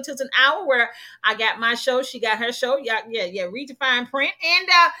the Taylor Tilton Hour where I got my show. She got her show. Yeah. Redefine print. And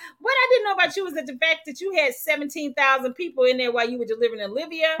what I didn't know about you is that the fact that you had 17,000 people in there while you were delivering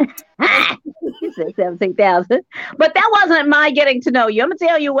Olivia. You said 17,000. But that wasn't my getting to know you. I'm going to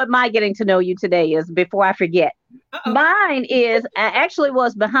tell you what my getting to know you today is before I forget. Uh-oh. Mine is, I actually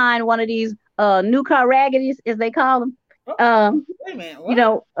was behind one of these new car raggities, as they call them. Wait a minute, you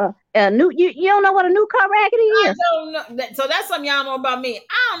don't know what a new car raggedy is? I don't know. So that's something y'all know about me.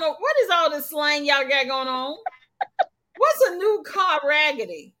 I don't know. What is all this slang y'all got going on? What's a new car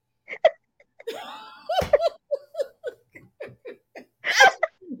raggedy?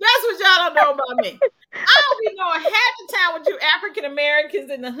 That's what y'all don't know about me. I don't be knowing half the time what you African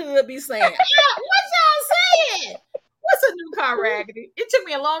Americans in the hood be saying. What y'all saying? What's a new car raggedy? It took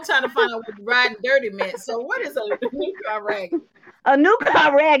me a long time to find out what riding dirty meant. So what is a new car raggedy? A new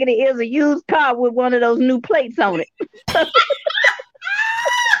car raggedy is a used car with one of those new plates on it.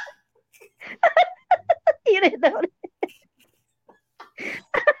 You didn't know that?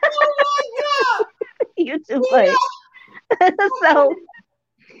 Oh my God! You too funny. So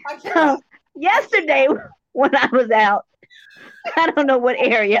yesterday when I was out, I don't know what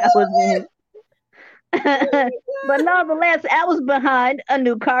area I was in. But nonetheless, I was behind a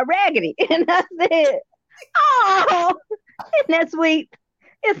new car raggedy. And I said, oh, isn't that sweet?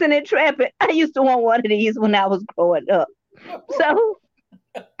 It's an Intrepid. I used to want one of these when I was growing up. So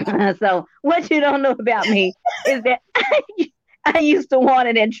what you don't know about me is that I used to want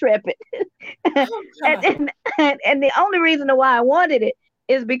an Intrepid. and the only reason why I wanted it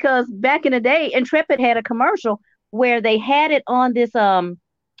is because back in the day, Intrepid had a commercial where they had it on this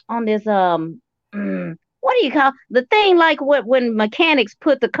what do you call the thing, like when mechanics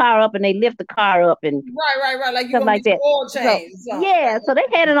put the car up and they lift the car up and right, like stuff like that. Oil change. So they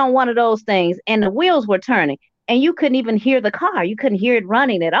had it on one of those things and the wheels were turning and you couldn't even hear the car. You couldn't hear it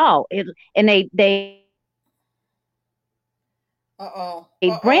running at all. They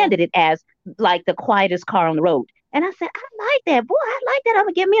branded it as like the quietest car on the road. And I said, I like that. Boy, I like that. I'm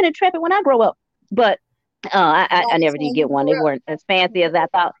going to get me an Intrepid when I grow up. But I never did get one. They weren't as fancy as I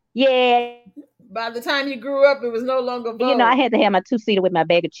thought. Yeah. By the time you grew up, it was no longer vogue. I had to have my 2-seater with my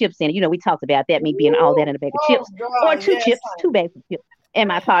bag of chips in it. We talked about that, me being all that in a bag of chips. God, or two bags of chips in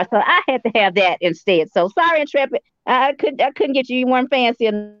my car. So I had to have that instead. So sorry, Intrepid. I couldn't get you. You weren't fancy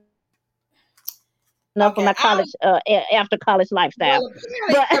enough for my college after college lifestyle.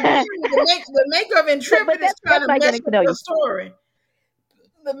 Well, the maker of Intrepid is trying to mess up your story.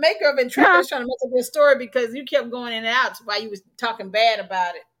 The maker of Intrepid is trying to mess up your story because you kept going in and out while you was talking bad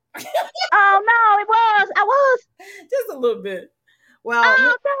about it. Oh no, I was just a little bit. Well,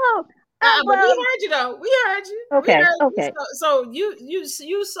 no. But we heard you though. We heard you. Okay. So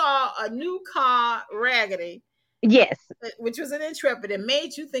you saw a new car raggedy. Yes. Which was an Intrepid. It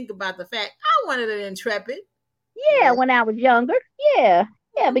made you think about the fact I wanted an Intrepid. Yeah, when I was younger. Yeah,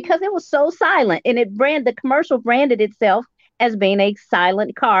 because it was so silent, and the commercial branded itself as being a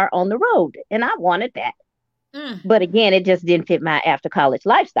silent car on the road, and I wanted that. But again, it just didn't fit my after college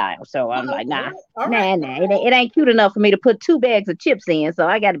lifestyle. So I'm like, nah, it ain't cute enough for me to put 2 bags of chips in. So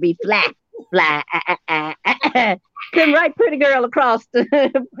I got to be fly. Couldn't write pretty girl across the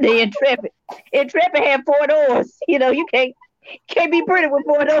Intrepid. Intrepid had 4 doors. You can't be pretty with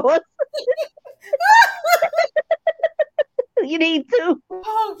 4 doors. You need 2.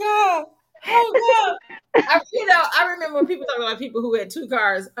 Oh God. I remember when people talk about people who had 2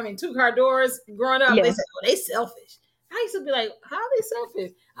 cars. I mean, 2-car doors growing up. Yeah. They said, "Oh, they selfish." I used to be like, "How are they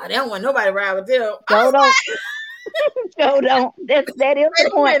selfish? I don't want nobody to ride with them." Don't. That is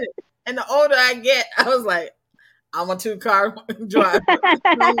the point. And the older I get, I was like, I'm a 2-car driver.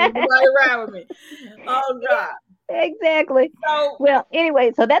 Nobody ride with me. Oh God. Exactly. Well,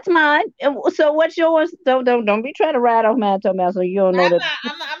 anyway, so that's mine. So what's yours? Don't be trying to ride off my tomato. So you don't know that.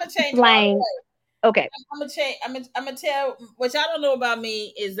 I'm gonna change slang. Okay. I'm gonna change. I'm gonna tell what y'all don't know about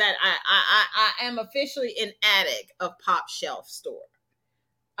me is that I am officially an addict of Pop Shelf store.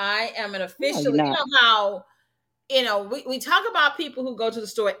 I am an official. You know how we talk about people who go to the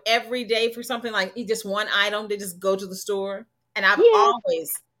store every day for something like eat just one item. They just go to the store. And I've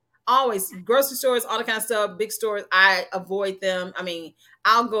always grocery stores, all the kind of stuff, big stores, I avoid them. I mean,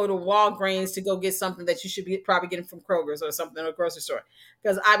 I'll go to Walgreens to go get something that you should be probably getting from Kroger's or something, or a grocery store.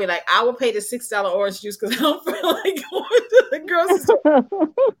 Because I'd be like, I will pay the $6 orange juice because I don't feel like going to the grocery store.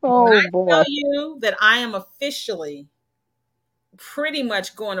 I tell you that I am officially pretty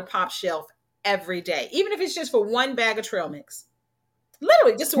much going to Pop Shelf every day, even if it's just for one bag of trail mix.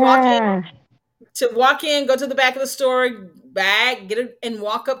 Literally, just to walk in, go to the back of the store, bag, get it, and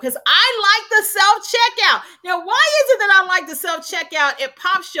walk up, because I like the self-checkout. Now, why is it that I like the self-checkout at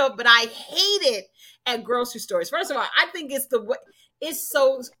Pop Shelf, but I hate it at grocery stores? First of all, I think it's the way, it's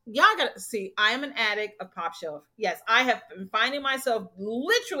so, y'all gotta see, I am an addict of Pop Shelf. Yes, I have been finding myself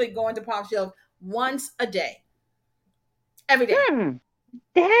literally going to Pop Shelf once a day. Every day.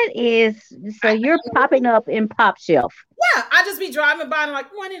 That is, so you're popping up in Pop Shelf. Yeah, I just be driving by and I'm like,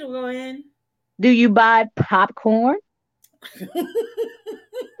 I need to go in. Do you buy popcorn? I'm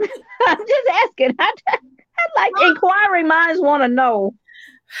just asking. I like inquiring minds want to know.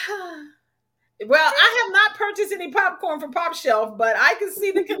 Well, I have not purchased any popcorn from Pop Shelf, but I can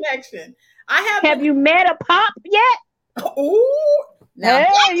see the connection. Have you met a pop yet? Oh, now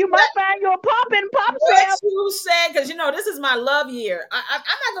you might find your pop in Pop Shelf. You said, because this is my love year. I'm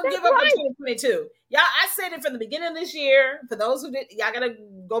not gonna give up on 2022. Y'all, I said it from the beginning of this year. For those who did, y'all gotta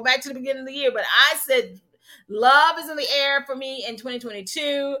go back to the beginning of the year. But I said love is in the air for me in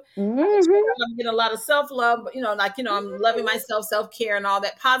 2022. I'm getting a lot of self-love, I'm loving myself, self-care, and all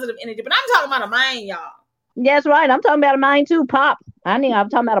that positive energy. But I'm talking about a mind, y'all. That's right. I'm talking about a mind too. Pop. I'm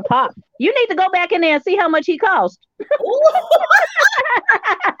talking about a pop. You need to go back in there and see how much he cost.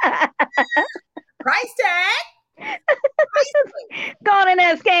 Price tag. Go on in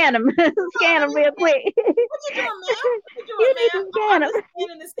there and scan him. Scan him real quick. What you doing, man? You need to scan him.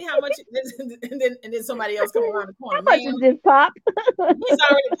 Scanning to see how much it is, and then somebody else come around the corner. How much is this pop? He's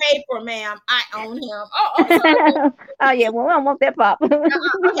already paid for, ma'am. I own him. Oh, sorry. Oh yeah, well, I don't want that pop. Okay,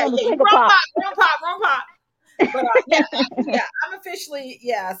 wrong pop. But I'm officially,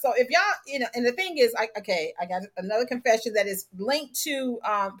 So if y'all, and the thing is, I got another confession that is linked to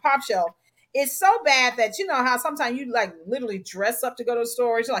Pop Shelf. It's so bad that how sometimes you like literally dress up to go to the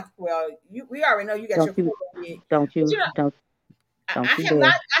store. It's like, well, we already know you got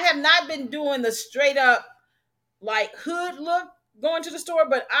I have not been doing the straight up like hood look going to the store,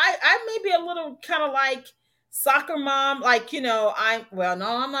 but I may be a little kind of like soccer mom, like I'm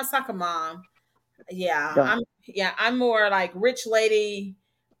not soccer mom. I'm more like rich lady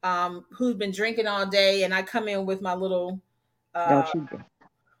who's been drinking all day, and I come in with my little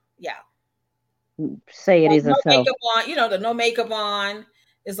say it isn't so. Makeup on, the no makeup on.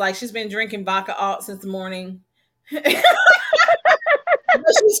 It's like she's been drinking vodka all since the morning. She's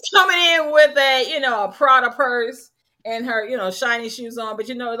coming in with a Prada purse and her shiny shoes on, but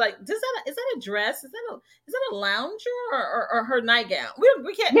like is that a dress? Is that a lounger or her nightgown?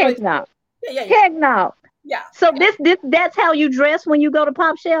 We can't. Heck no. Heck no. Yeah. So that's how you dress when you go to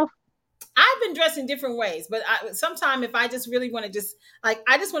Pop Shelf? I've been dressed in different ways, but sometimes if I just really want to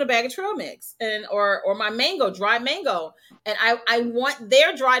I just want a bag of trail mix or my dried mango. And I want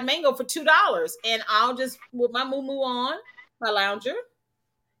their dried mango for $2. And I'll just with my moo on, my lounger,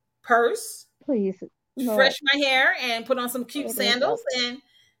 purse, please, fresh my hair and put on some cute sandals and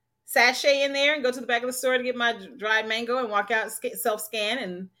sachet in there and go to the back of the store to get my dried mango and walk out,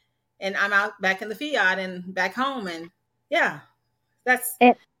 self-scan and I'm out back in the Fiat and back home. And that's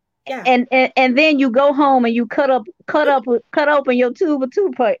And then you go home and you cut open your tube of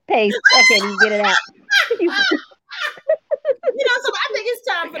toothpaste. I can't even get it out. So I think it's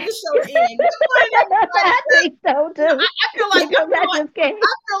time for this show to end. I think so too. I feel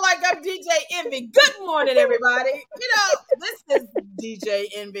like I'm DJ Envy. Good morning, everybody. This is DJ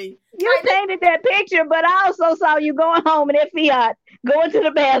Envy. You painted that picture, but I also saw you going home in that Fiat, going to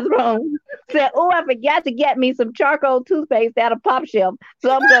the bathroom. Said, "Oh, I forgot to get me some charcoal toothpaste out of Pop Shelf,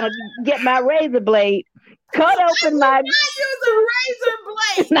 so I'm gonna get my razor blade." Cut open my. I use a razor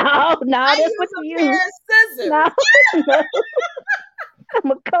blade. No, that's what you use. Scissors. No. I'm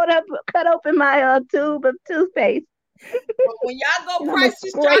gonna cut open my tube of toothpaste. But when y'all go price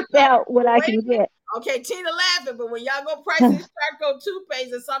this out what I can get. Okay, Tina laughing, but when y'all go price this charcoal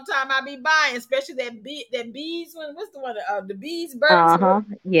toothpaste, and sometimes I be buying, especially that bees one. What's the one? The bees burns.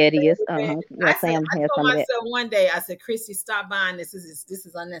 Yeah, it is. Yeah, Sam I has told some of that. myself one day. I said, "Christy, stop buying this. This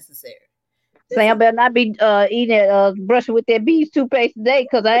is unnecessary." Sam better not be brushing with that bees toothpaste today,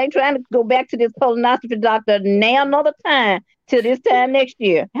 because I ain't trying to go back to this colonoscopy doctor now another time till this time next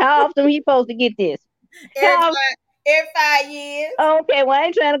year. How often are you supposed to get this? In 5 years. Okay, well, I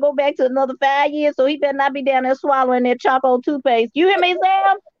ain't trying to go back to another 5 years, so he better not be down there swallowing that charcoal toothpaste. You hear me,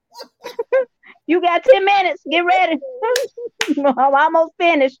 Sam? You got 10 minutes. Get ready. I'm almost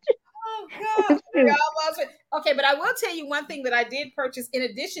finished. Oh God. Okay, but I will tell you one thing that I did purchase in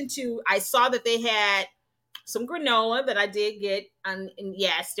addition to, I saw that they had some granola that I did get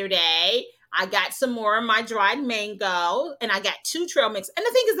yesterday. I got some more of my dried mango, and I got 2 trail mix. And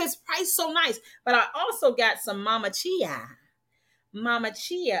the thing is, this price so nice. But I also got some Mama Chia.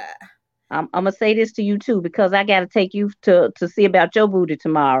 I'm gonna say this to you too, because I gotta take you to see about your booty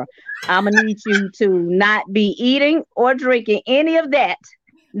tomorrow. I'm gonna need you to not be eating or drinking any of that,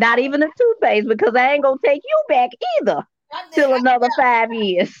 not even the toothpaste, because I ain't gonna take you back either till another 5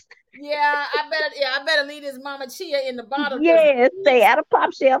 years. Yeah, I better leave this Mama Chia in the bottle. Yes, stay out of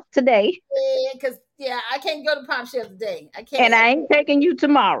Pop Shelf today. Yeah, because I can't go to Pop Shelf today. I can't. And I ain't taking you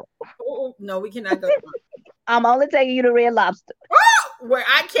tomorrow. Oh, no, we cannot go. I'm only taking you to Red Lobster. Where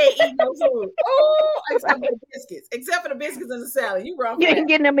I can't eat no food. Oh, except for the biscuits. Except for the biscuits and the salad. You wrong. You ain't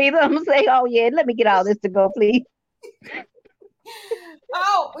getting them either. I'm gonna say, oh yeah, let me get all this to go, please.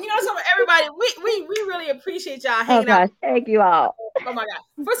 Oh, something, everybody, we really appreciate y'all hanging out. Thank you all. Oh my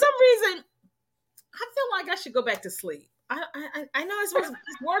God. For some reason, I feel like I should go back to sleep. I know it's supposed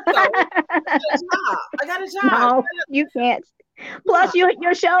to work though. I got a job. No, you can't. Plus,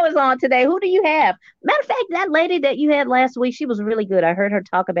 your show is on today. Who do you have? Matter of fact, that lady that you had last week, she was really good. I heard her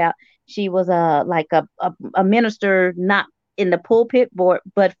talk about she was like a minister, not in the pulpit, but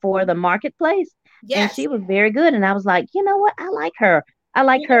for the marketplace. Yes. And she was very good. And I was like, you know what? I like her. I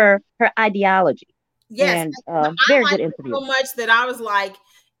like her ideology. Yes. And very good interview. So much that I was like,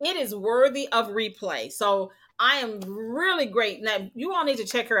 it is worthy of replay. So I am really great. Now, you all need to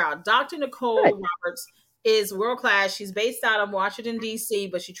check her out. Dr. Nicole Roberts is world class. She's based out of Washington, D.C.,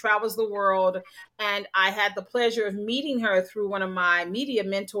 but she travels the world. And I had the pleasure of meeting her through one of my media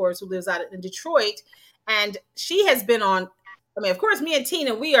mentors who lives out in Detroit. And she has been on, of course, me and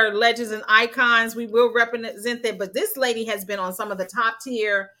Tina, we are legends and icons. We will represent them. But this lady has been on some of the top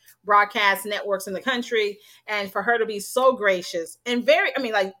tier broadcast networks in the country. And for her to be so gracious and very,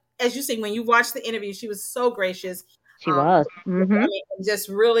 as you see, when you watch the interview, she was so gracious. She was. Mm-hmm. Just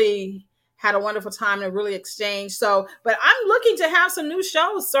really had a wonderful time and really exchange. So, but I'm looking to have some new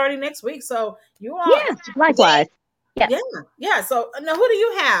shows starting next week. So you all. Yes, likewise. Yeah. So now who do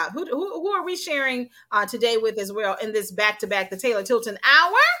you have? Who are we sharing today with as well in this back-to-back, the Taylor Tilton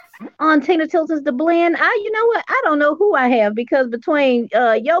Hour? On Tina Tilton's The Blend, you know what? I don't know who I have, because between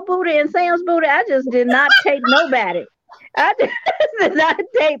your booty and Sam's booty, I just did not take nobody. I just did not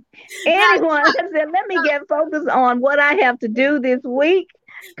take anyone. I said, let me get focused on what I have to do this week,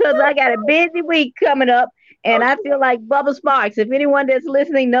 because I got a busy week coming up. And I feel like Bubba Sparks. If anyone that's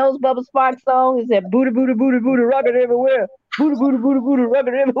listening knows Bubba Sparks' song, is that booty, booty, booty, booty, rub it everywhere. Booty, booty, booty, booty, rub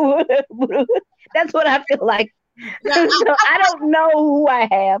it everywhere. That's what I feel like. So I don't know who I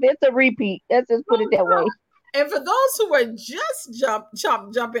have. It's a repeat. Let's just put it that way. And for those who are just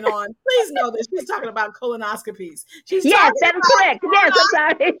jumping on, please know that she's talking about colonoscopies. Yes, that is correct. Yes,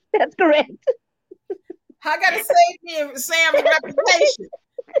 I'm sorry. That's correct. I got to save me and Sam a reputation.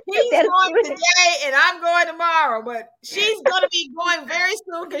 He's going today and I'm going tomorrow, but she's going to be going very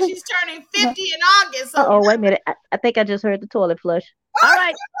soon because she's turning 50 in August. So wait a minute. I think I just heard the toilet flush. All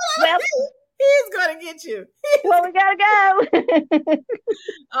right. Well, he's going to get you. Well, we got to go.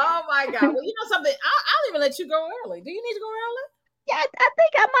 Oh, my God. Well, you know something? I'll even let you go early. Do you need to go early? Yeah, I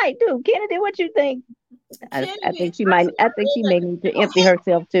think I might do. Kennedy, what you think? I think she might. I think she may need to empty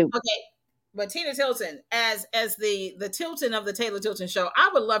herself too. Okay. But Tina Tilton, as the Tilton of the Taylor Tilton Show, I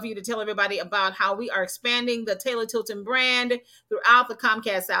would love you to tell everybody about how we are expanding the Taylor Tilton brand throughout the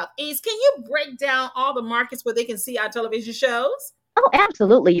Comcast Southeast. Can you break down all the markets where they can see our television shows? Oh,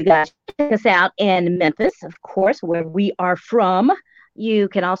 absolutely. You guys check us out in Memphis, of course, where we are from. You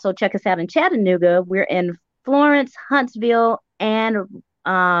can also check us out in Chattanooga. We're in Florence, Huntsville, and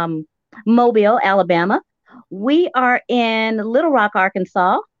Mobile, Alabama. We are in Little Rock,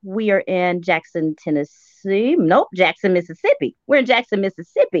 Arkansas. We are in Jackson, Mississippi. We're in Jackson,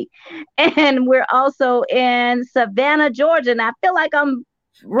 Mississippi. And we're also in Savannah, Georgia. And I feel like I'm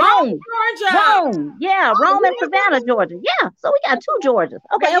Rome. Yeah, Rome and Savannah, Georgia. Yeah, so we got 2 Georgias.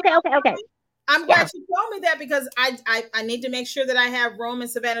 Okay. I'm glad you told me that, because I need to make sure that I have Rome and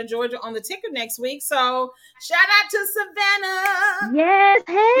Savannah, Georgia on the ticker next week. So shout out to Savannah. Yes.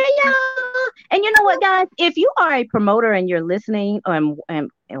 Hey, y'all. And you know what, guys? If you are a promoter and you're listening or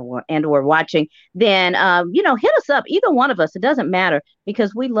watching, then, hit us up. Either one of us. It doesn't matter,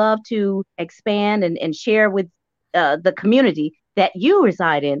 because we love to expand and share with the community that you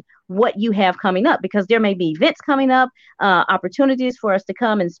reside in what you have coming up, because there may be events coming up, opportunities for us to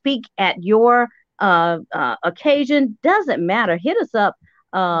come and speak at your occasion. Doesn't matter. Hit us up.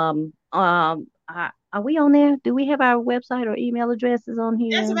 Are we on there? Do we have our website or email addresses on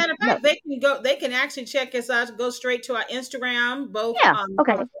here? As a matter of fact, they can actually check us out, go straight to our Instagram, both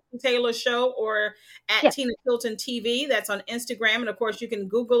Taylor Show or at Tina Tilton TV. That's on Instagram. And of course, you can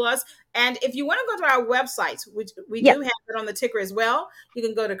Google us. And if you want to go to our websites, which we do have it on the ticker as well, you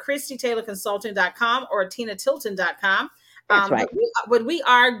can go to ChristyTaylorConsulting.com or TinaTilton.com. That's right. But we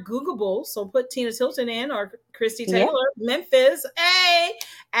are Googleable, so put Tina Tilton in or Christy Taylor, Memphis,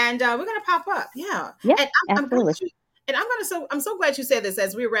 and we're gonna pop up. Yeah, and absolutely. I'm so glad you said this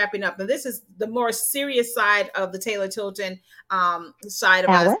as we're wrapping up. And this is the more serious side of the Taylor Tilton side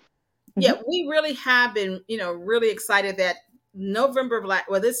of us. Mm-hmm. Yeah, we really have been, really excited that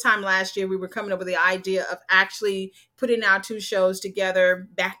this time last year, we were coming up with the idea of actually putting our two shows together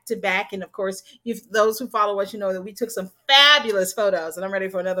back to back. And of course, those who follow us, that we took some fabulous photos, and I'm ready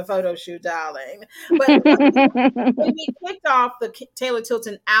for another photo shoot, darling. But when we kicked off the Taylor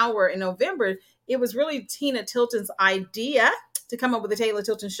Tilton Hour in November, it was really Tina Tilton's idea to come up with the Taylor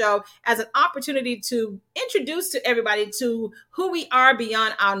Tilton Show as an opportunity to introduce to everybody to who we are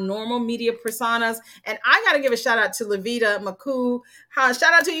beyond our normal media personas. And I got to give a shout out to Levita McCoo. Shout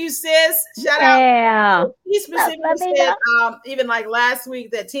out to you, sis. Shout out. He specifically said, even like last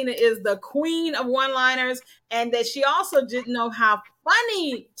week, that Tina is the queen of one-liners, and that she also didn't know how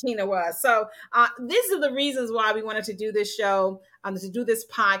funny Tina was. So these are the reasons why we wanted to do this show, to do this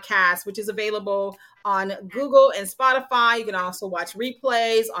podcast, which is available on Google and Spotify. You can also watch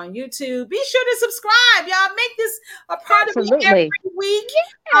replays on YouTube. Be sure to subscribe. Y'all make this a part of you every week.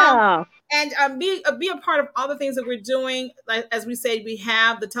 And be a part of all the things that we're doing. Like, as we said, we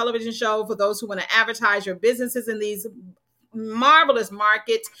have the television show for those who want to advertise your businesses in these marvelous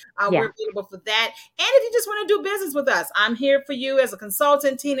markets. We're available for that. And if you just want to do business with us, I'm here for you as a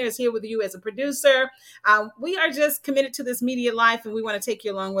consultant. Tina is here with you as a producer. We are just committed to this media life, and we want to take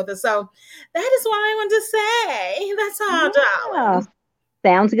you along with us. So that is what I want to say. That's all, darling.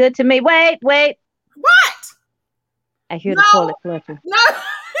 Sounds good to me. Wait. What? I hear the toilet flushing. No.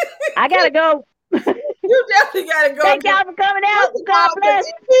 I gotta go. You definitely gotta go. Thank y'all for coming out. God bless.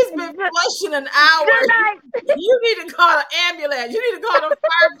 He's been flushing an hour. Good night. You need to call an ambulance. You need to call the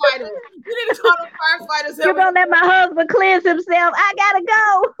firefighters. You're gonna let my husband cleanse himself. I gotta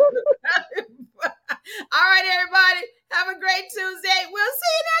go. All right, everybody. Have a great Tuesday. We'll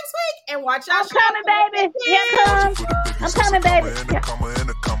see you next week. And watch out. I'm coming, baby. Here comes. I'm coming, baby.